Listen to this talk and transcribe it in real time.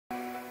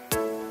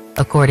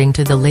According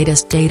to the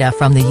latest data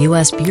from the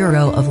U.S.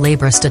 Bureau of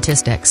Labor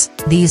Statistics,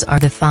 these are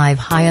the 5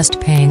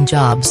 highest-paying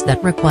jobs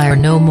that require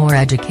no more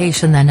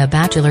education than a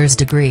bachelor's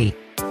degree.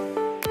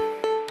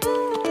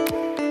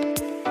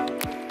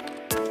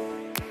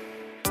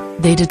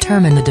 They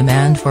determine the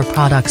demand for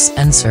products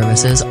and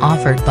services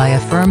offered by a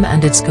firm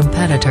and its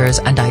competitors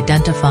and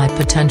identify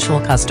potential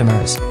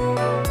customers.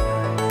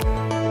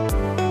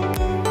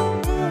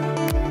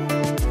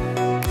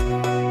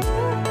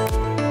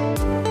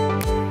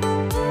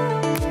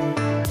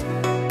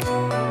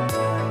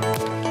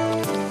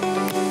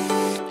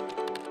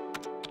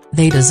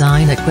 They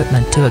design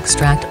equipment to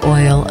extract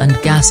oil and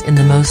gas in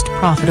the most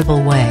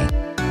profitable way.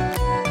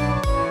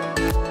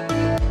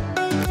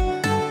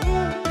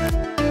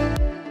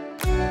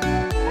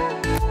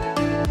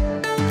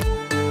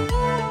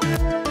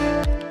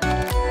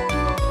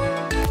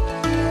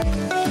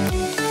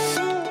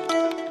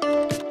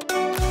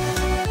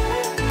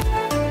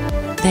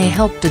 They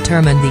help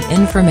determine the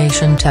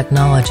information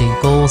technology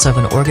goals of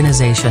an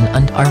organization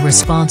and are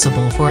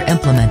responsible for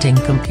implementing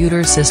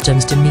computer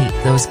systems to meet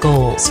those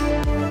goals.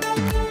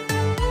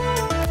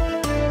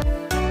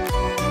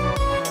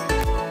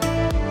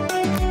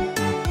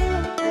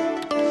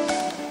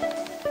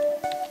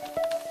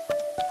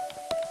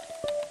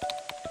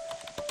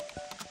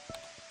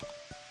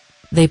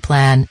 They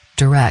plan,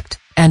 direct,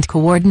 and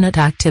coordinate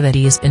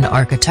activities in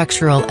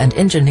architectural and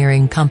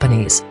engineering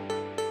companies.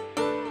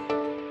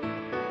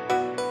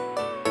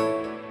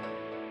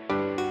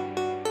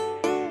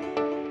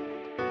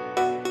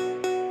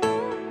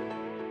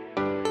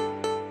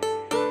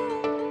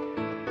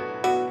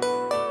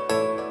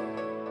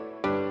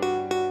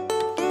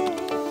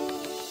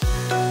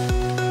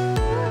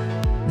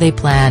 They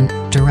plan,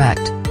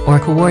 direct, or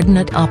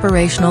coordinate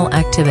operational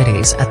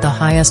activities at the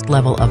highest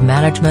level of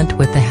management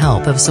with the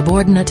help of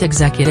subordinate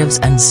executives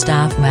and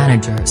staff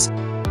managers.